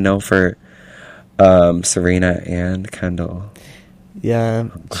to say no for Serena and Kendall. Yeah,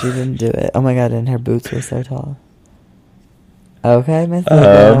 she didn't do it. Oh my god, and her boots were so tall. Okay, Miss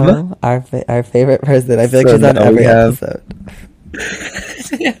Lizzo, our favorite person. I feel like she's on every episode.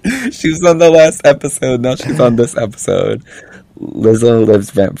 She was on the last episode. Now she's on this episode. Lizzo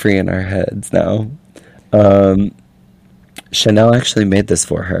lives rent free in our heads now. Chanel actually made this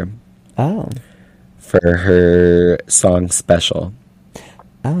for her. Oh. For her song Special.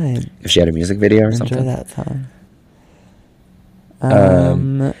 Oh, if she had a music video or something. Enjoy that song.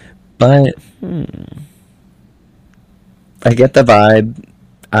 But I get the vibe.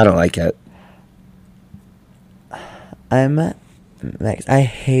 I don't like it. I'm mixed. I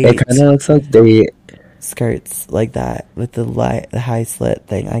hate it kind of looks like they skirts like that with the high slit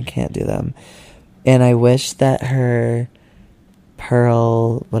thing. I can't do them. And I wish that her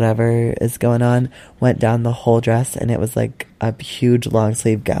pearl whatever is going on went down the whole dress and it was like a huge long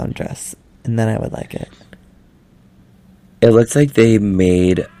sleeve gown dress, and then I would like it. It looks like they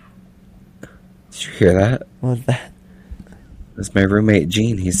made... Did you hear that? What was that? It's my roommate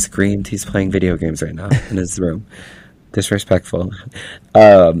Gene. He screamed. He's playing video games right now in his room. Disrespectful.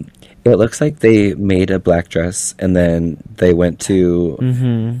 It looks like they made a black dress and then they went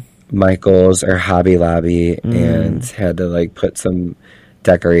to Michael's or Hobby Lobby and had to like put some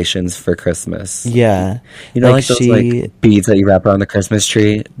decorations for Christmas. Yeah. You know, like those like beads that you wrap around the Christmas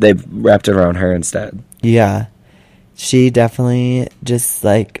tree? They wrapped it around her instead. Yeah. She definitely just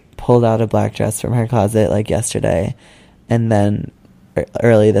like pulled out a black dress from her closet like yesterday, and then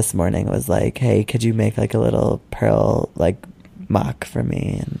early this morning was like, hey, could you make like a little pearl like mock for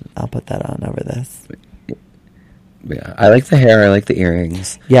me, and I'll put that on over this. Yeah, I like the hair. I like the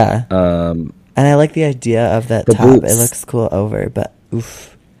earrings. Yeah. And I like the idea of that top. Boots. It looks cool over, but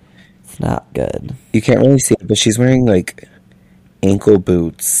oof, it's not good. You can't really see it, but she's wearing like ankle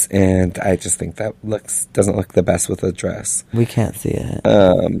boots, and I just think that doesn't look the best with a dress. We can't see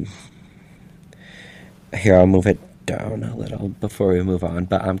it. Here, I'll move it down a little before we move on,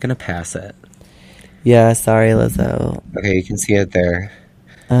 but I'm gonna pass it. Yeah, sorry, Lizzo. Okay, you can see it there.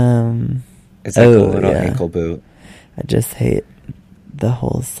 It's like a little ankle boot. I just hate the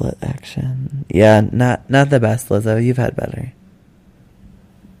whole slit action. Yeah, not the best, Lizzo. You've had better.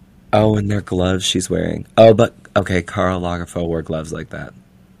 Oh, and their gloves she's wearing. Oh, but okay, Karl Lagerfeld wore gloves like that.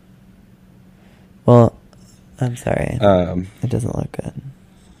 Well, I'm sorry. It doesn't look good.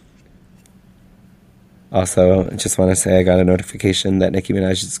 Also, I just want to say I got a notification that Nicki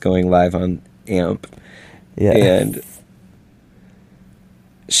Minaj is going live on AMP. Yeah. And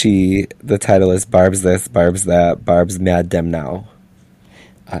the title is Barb's This, Barb's That, Barb's Mad Dem Now.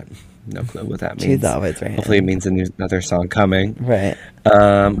 No clue what that means. She's always right. Hopefully it means another song coming. Right.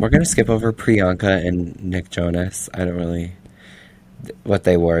 We're going to skip over Priyanka and Nick Jonas. I don't really... What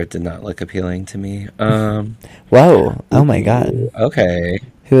they wore did not look appealing to me. Whoa. Oh my god. Okay.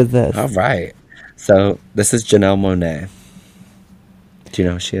 Who is this? All right. So, this is Janelle Monáe. Do you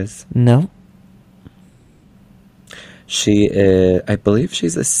know who she is? No. She is... I believe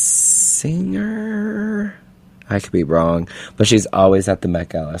she's a singer... I could be wrong, but she's always at the Met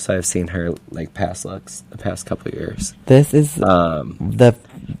Gala, so I've seen her like past looks the past couple of years. This is the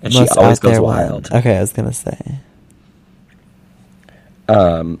and she most always out there goes wild. One. Okay, I was gonna say.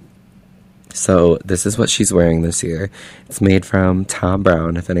 So this is what she's wearing this year. It's made from Tom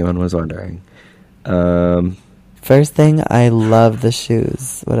Brown, if anyone was wondering. First thing, I love the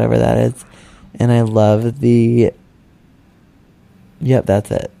shoes, whatever that is, and I love the. Yep,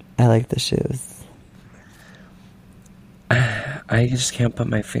 that's it. I like the shoes. I just can't put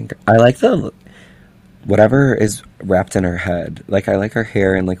my finger. I like whatever is wrapped in her head. Like I like her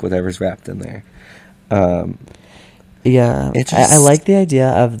hair and like whatever's wrapped in there. Yeah, I like the idea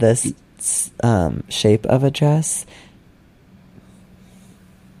of this shape of a dress.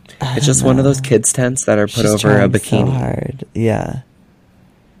 It's just one of those kids' tents that are put over a bikini. So hard, yeah.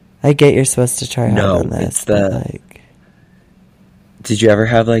 I get you're supposed to try hard on this. Did you ever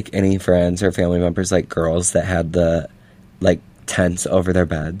have like any friends or family members like girls that had the like tents over their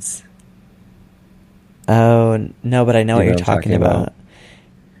beds? Oh, no, but I know You what know you're what I'm talking talking about?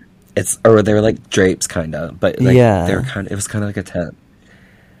 about. Or they're like drapes, kind of, but like they were Yeah. kind of, it was kind of like a tent.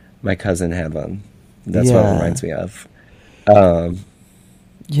 My cousin had one. That's what it Yeah. reminds me of. Um,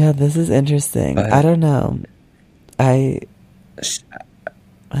 Yeah, this is interesting. I but don't know. I sh-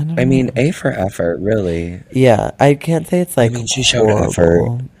 I don't I know. mean, A for effort, really. Yeah, I can't say it's I like mean, she showed effort.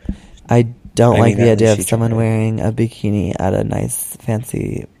 horrible. I don't I like mean, the at idea least of she someone tried. wearing a bikini at a nice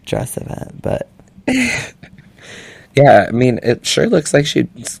fancy dress event, but Yeah, I mean, it sure looks like she'd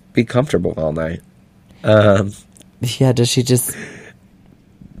be comfortable all night. Um, yeah, does she just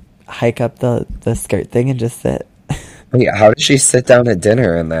hike up the skirt thing and just sit? wait, how did she sit down at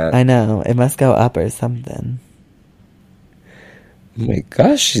dinner in that? I know, it must go up or something. Oh my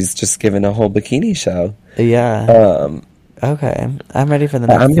gosh, she's just given a whole bikini show. Yeah. Um, Okay, I'm ready for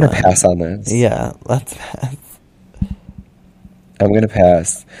the I'm next gonna one. pass on this. Yeah, let's pass. I'm gonna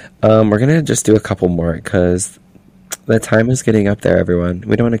pass. We're gonna just do a couple more because the time is getting up there, everyone.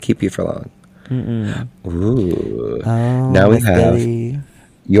 We don't want to keep you for long. Mm-mm. Ooh. Oh, Now we Miss have Billy.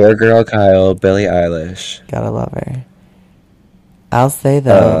 your girl Kyle, Billie Eilish. Gotta love her. I'll say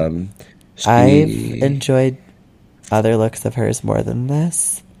though, Um, I've she, enjoyed other looks of hers more than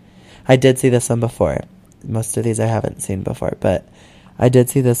this. I did see this one before. Most of these I haven't seen before, but I did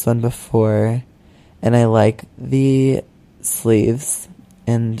see this one before, and I like the sleeves,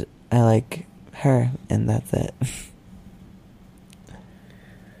 and I like her, and that's it.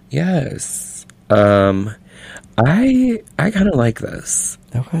 yes. I kind of like this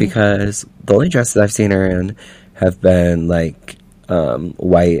Okay. because the only dresses I've seen her in have been like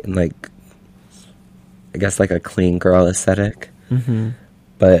white and like I guess like a clean girl aesthetic. Mm-hmm.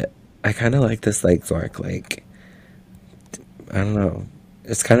 But I kind of like this like dark like I don't know.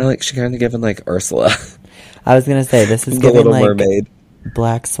 It's kind of like she kind of given like Ursula, I was gonna say this is the giving Little like Mermaid.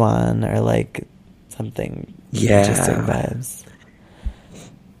 Black Swan or like something interesting Yeah, vibes.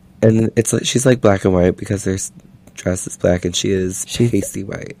 and it's like she's like black and white because their dress is black and she is She's pasty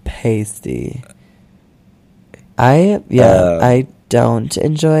white. pasty. Um, I don't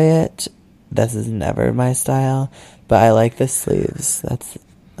enjoy it. This is never my style, but I like the sleeves. That's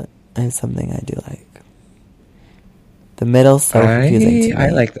is something I do like. The middle's so confusing to I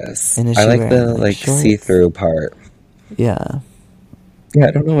me. like this. And is I she like wearing the like like shorts? see-through part. Yeah. Yeah,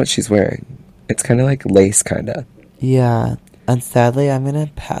 I don't know what she's wearing. It's kind of like lace, kind of. Yeah. And sadly, I'm gonna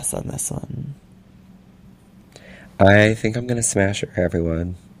pass on this one. I think I'm gonna smash her, everyone.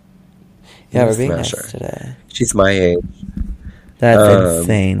 I'm Yeah, gonna we're being smash nice her. today. She's my age. That's Um,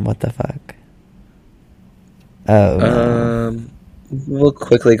 insane. What the fuck? Oh no. we'll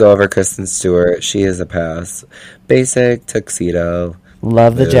quickly go over Kristen Stewart. She is a pass. Basic tuxedo.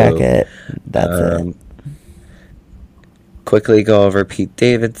 Love the Boo. jacket. That's it. Um, quickly go over Pete Oh my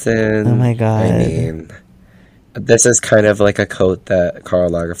Davidson. I god. mean, this is kind of like a coat that Karl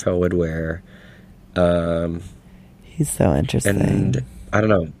Lagerfeld would wear. Um, He's so and interesting. I don't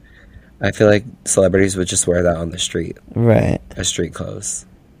know. I feel like celebrities would just wear that on the street Right. as street clothes.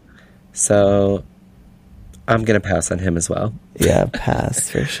 So I'm gonna pass on him as well. Yeah, pass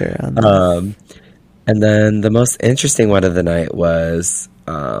for sure on this. Um, and then the most interesting one of the night was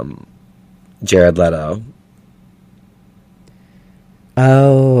Jared Leto,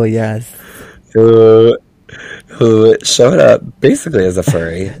 Oh, yes. who showed up basically as a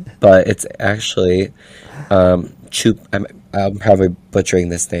furry, but it's actually Chup. I'm probably butchering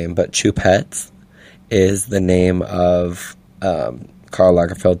this name, but Chupette is the name of Karl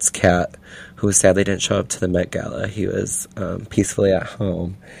Lagerfeld's cat, who sadly didn't show up to the Met Gala. He was peacefully at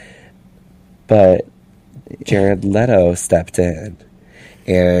home, but Jared Leto stepped in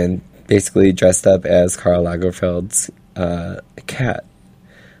and basically dressed up as Karl Lagerfeld's cat,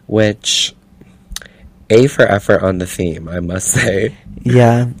 which A for effort on the theme, I must say.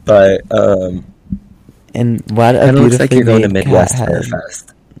 Yeah. But And what a kind of looks like beautifully you're going to made cat Midwest Fur head.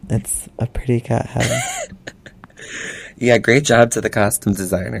 Fest. It's a pretty cat head. Yeah, great job to the costume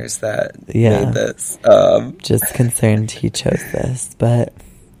designers that Yeah. made this. Just concerned he chose this, but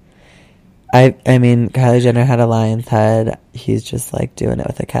I mean, Kylie Jenner had a lion's head. He's just like doing it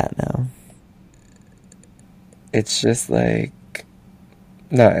with a cat now. It's just like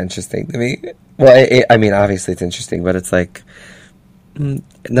not interesting to me. Well, I mean, obviously it's interesting, but it's like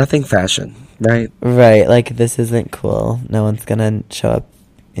nothing fashion, right? Right, like this isn't cool. No one's gonna show up,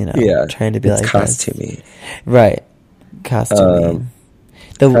 Yeah, trying to be it's like this. costumey. Right, costuming.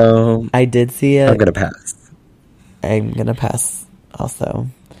 So I did see I'm it. gonna pass. I'm gonna pass also.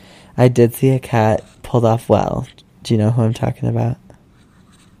 I did see a cat pulled off well. Do you know who I'm talking about?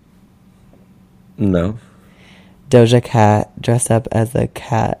 No. Doja Cat dressed up as a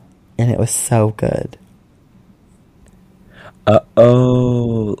cat, and it was so good.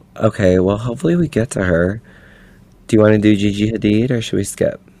 Oh, okay. Well, hopefully we get to her. Do you want to do Gigi Hadid or should we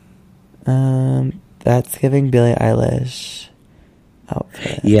skip? That's giving Billie Eilish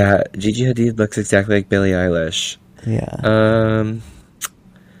outfit. Yeah, Gigi Hadid looks exactly like Billie Eilish. Yeah. Um,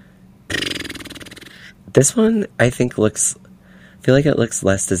 this one I think looks, I feel like it looks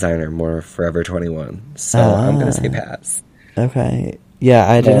less designer, more Forever 21. So I'm gonna say Ah, pass. okay. Yeah,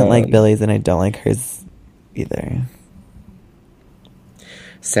 I didn't like Um, Billie's and I don't like hers either.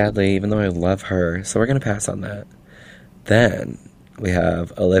 Sadly, even though I love her, so we're gonna pass on that. Then we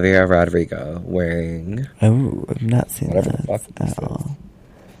have Olivia Rodrigo wearing Oh, I've not seen whatever the this fuck this at is. all.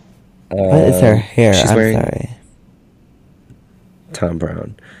 What is her hair? She's I'm wearing sorry. Tom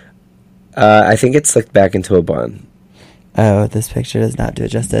Brown. I think it's slicked back into a bun. Oh, this picture does not do it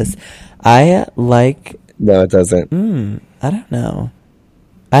justice. I like. No, it doesn't. I don't know.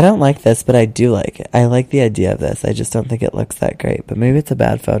 I don't like this, but I do like it. I like the idea of this. I just don't think it looks that great. But maybe it's a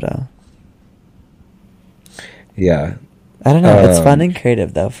bad photo. Yeah. I don't know. It's fun and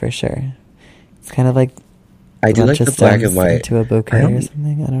creative, though, for sure. It's kind of like I a do like bunch of the black and stems white. into a I bouquet or don't.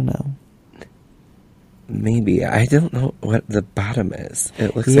 something. I don't know. Maybe I don't know what the bottom is.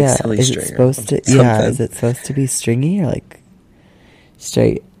 It looks like Yeah, silly is it string or supposed to? Yeah, is something. it supposed to be stringy or like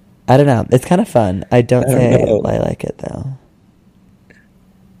straight? I don't know. It's kind of fun. I I don't don't say know. I like it though.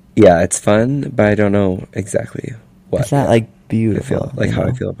 Yeah, it's fun, but I don't know exactly what It's not yet. like I feel beautiful, like how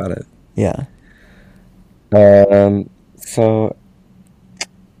I feel about it. Yeah. So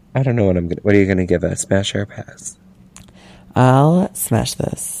I don't know what I'm gonna. What are you gonna give a smash or a pass? I'll smash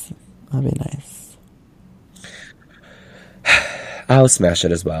this. That'll be nice. I'll smash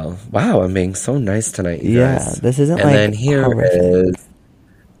it as well. Wow, I'm being so nice tonight, you Yeah, guys. this isn't And then like here horrific. is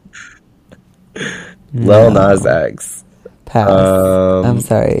Lil Nas No. X. Pass. I'm Um,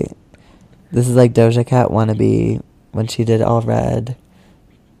 sorry. This is like Doja Cat wannabe when she did All Red,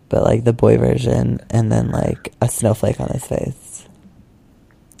 but like the boy version, and then like a snowflake on his face.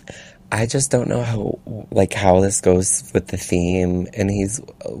 I just don't know how this goes with the theme, and he's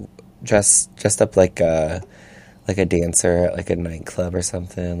dressed up like a dancer at like a nightclub or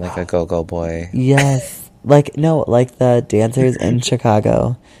something, like a go-go boy. Yes. Like, no, like the dancers in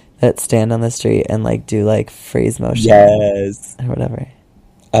Chicago that stand on the street and like do like freeze motion Yes. or whatever.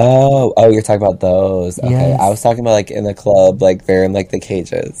 Oh, you're talking about those. Okay, I was Yes. talking about like in the club, like they're in like the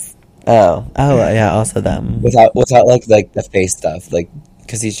cages Oh, yeah, also them. without like the face stuff, like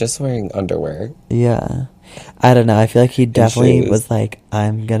because he's just wearing underwear Yeah. I don't know. I feel like he and definitely shoes was like,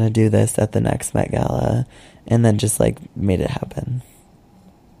 I'm gonna do this at the next Met Gala, and then just like made it happen.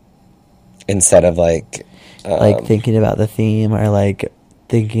 instead of like, Like um, thinking about the theme or like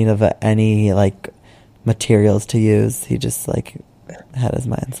thinking of any like materials to use. He just like had his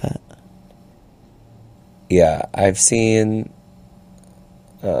mindset. yeah, I've seen,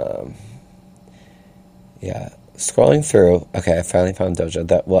 um, yeah, scrolling through. Okay, I finally found Doja.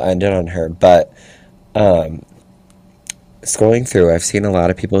 That will end it on her, but um, scrolling through, I've seen a lot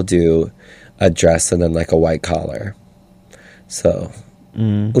of people do a dress and then like a white collar. So,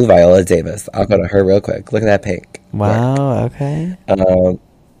 Mm. ooh, Viola Davis. I'll go to her real quick. Look at that pink. Work. Wow, okay. Um,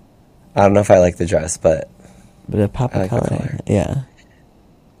 I don't know if I like the dress, but But a pop I of like the color. color. Yeah.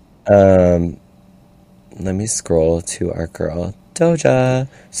 Um, let me scroll to our girl Doja.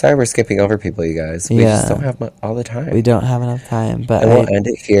 Sorry, we're skipping over people, you guys. We just don't Yeah. have all the We time, don't have enough time, but and we'll I end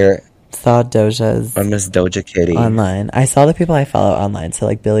it here saw Doja's on Miss Doja Kitty. online. I saw the people I follow online, so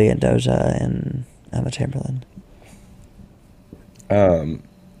like Billy and Doja and Emma Chamberlain. Um,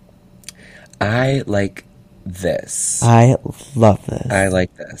 I like this. I love I this.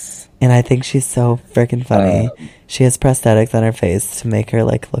 like this. And I think she's so freaking funny. Um, She has prosthetics on her face to make her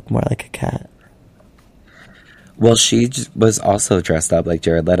like look more like a cat. well, she was also dressed up like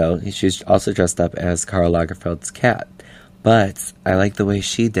Jared Leto. She's also dressed up as Karl Lagerfeld's cat. But I like the way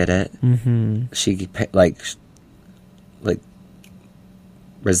she did it. Mm-hmm. She like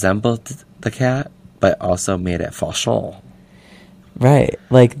resembled the cat, but also made it fashion. Right.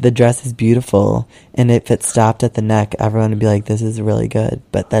 Like the dress is beautiful, and if it stopped at the neck, everyone would be like, this is really good.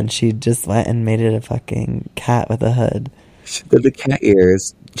 But then she just went and made it a fucking cat with a hood. She did the cat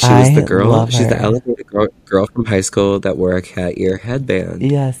ears. She was the I girl. love She's the her. elevated girl from high school that wore a cat ear headband.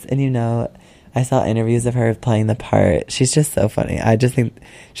 Yes, and you know, I saw interviews of her playing the part. She's just so funny. I just think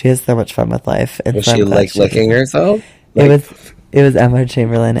she has so much fun with life, and Was so she I'm glad like licking herself? It Like, was Emma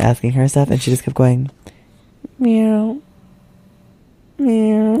Chamberlain asking her stuff, and she just kept going meow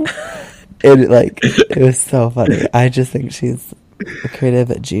meow. It was so funny. I just think she's a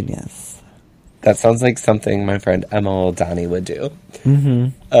creative genius. that sounds like something my friend Emma Donnie would do. Mm-hmm.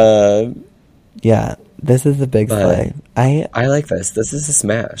 Um, Yeah, this is the big but slay. I I like this. This is a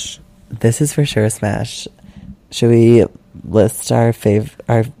smash. This is for sure a smash. Should we list our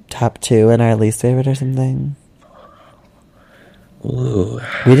top two and our least favorite or something? Ooh,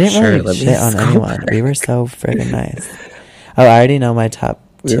 We didn't sure. really Let me shit on go anyone. We were back. so friggin' nice. Oh, I already know my top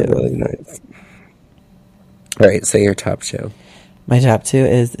We were two. really nice. All right, say your top two. My top two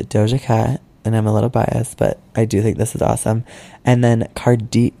is Doja Cat, and I'm a little biased, but I do think this is awesome. And then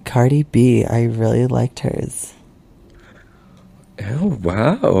Cardi B. I really liked hers. Oh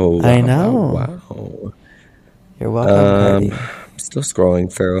wow! I Wow! know. Wow! Wow! You're welcome, Cardi. I'm still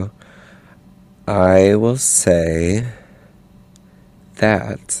scrolling through. I will say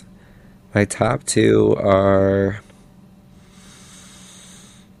that my top two are.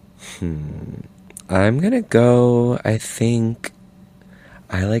 I'm gonna go. I think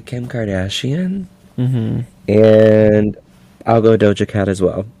I like Kim Kardashian, Mm-hmm. and I'll go Doja Cat as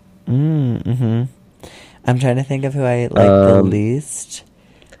well. Mm-hmm. I'm trying to think of who I like the least.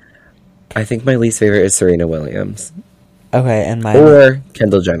 I think my least favorite is Serena Williams Okay, and mine. or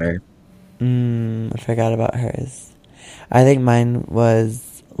Kendall Jenner. I forgot about hers. I think mine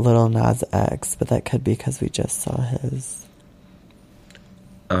was Lil Nas X, but that could be because we just saw his.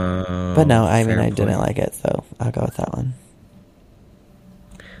 But no, I mean, Fair I didn't point. like it, so I'll go with that one.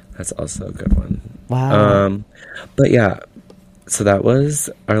 That's also a good one. Wow. But yeah, so that was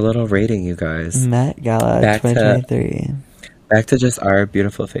our little rating, you guys. Met Gala Back to 2023. back to just our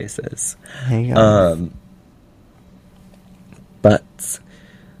beautiful faces. Hey, guys. But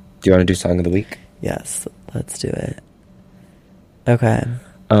do you want to do song of the week? Yes, let's do it. Okay.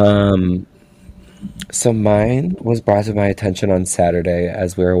 So mine was brought to my attention on Saturday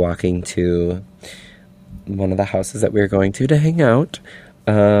as we were walking to one of the houses that we were going to hang out.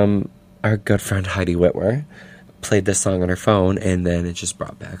 Our good friend Heidi Whitwer played this song on her phone, and then it just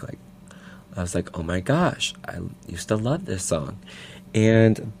brought back, like, I was like, oh my gosh, I used to love this song.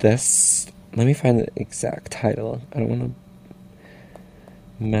 And this, let me find the exact title. I don't want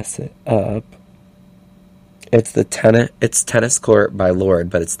to mess it up. It's Tennis Court by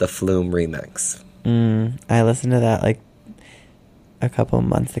Lorde, but it's the Flume remix. I listened to that like a couple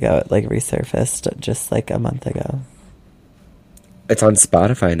months ago. It like resurfaced just like a month ago. It's on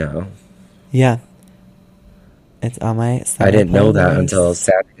Spotify now. Yeah. It's on my summer I didn't know that playlist. until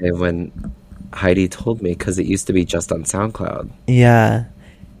Saturday when Heidi told me, because it used to be just on SoundCloud. Yeah.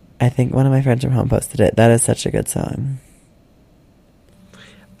 I think one of my friends from home posted it. That is such a good song.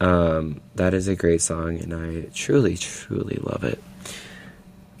 That is a great song, and I truly, truly love it.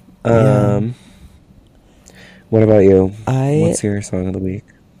 Yeah. What about you? What's your song of the week?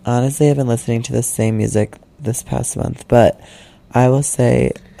 Honestly, I've been listening to the same music this past month, but I will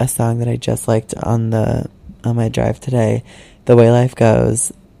say a song that I just liked on my drive today, "The Way Life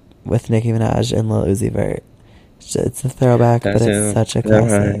Goes" with Nicki Minaj and Lil Uzi Vert. It's a throwback, but it's such a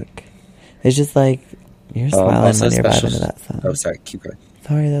classic. It's just like you're smiling when you're vibing to that song. Oh, sorry, keep going.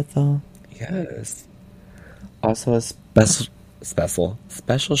 Sorry, that's all. Yes. Also a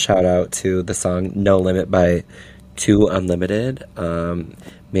special shout out to the song "No Limit" by 2 Unlimited.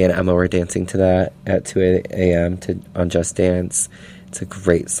 Me and Emma were dancing to that at 2 a.m. on Just Dance. It's a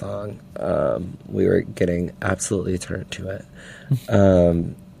great song. We were getting absolutely turned to it.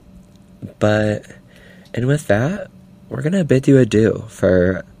 And with that, we're gonna bid you adieu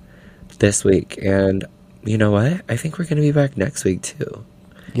for this week. And you know what? I think we're gonna be back next week too.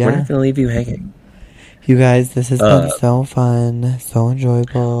 Yeah. We're not gonna leave you hanging. You guys, this has been so fun, so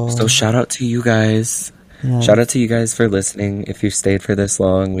enjoyable. So shout out to you guys. Yes. Shout out to you guys for listening. If you stayed for this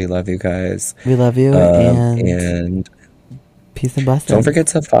long, we love you guys. We love you, and peace and blessings. don't forget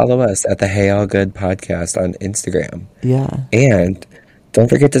to follow us at the Hey All Good podcast on Instagram. Yeah. And don't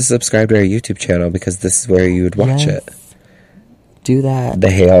forget to subscribe to our YouTube channel, because this is where you would watch it. Do that. The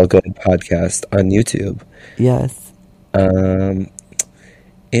Hey All Good podcast on YouTube. Yes.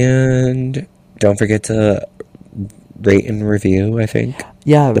 And don't forget to rate and review, I think.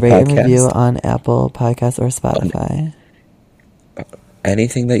 Yeah, the rate podcast. and review on Apple Podcasts or Spotify.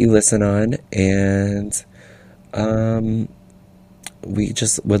 Anything that you listen on. And we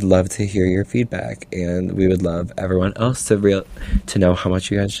just would love to hear your feedback, and we would love everyone else to know how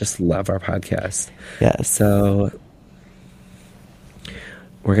much you guys just love our podcast. Yes. So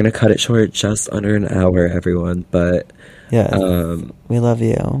we're gonna cut it short, just under an hour, everyone. But yes, we love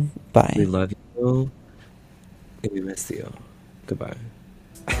you. Bye. We love you, and we miss you. Goodbye.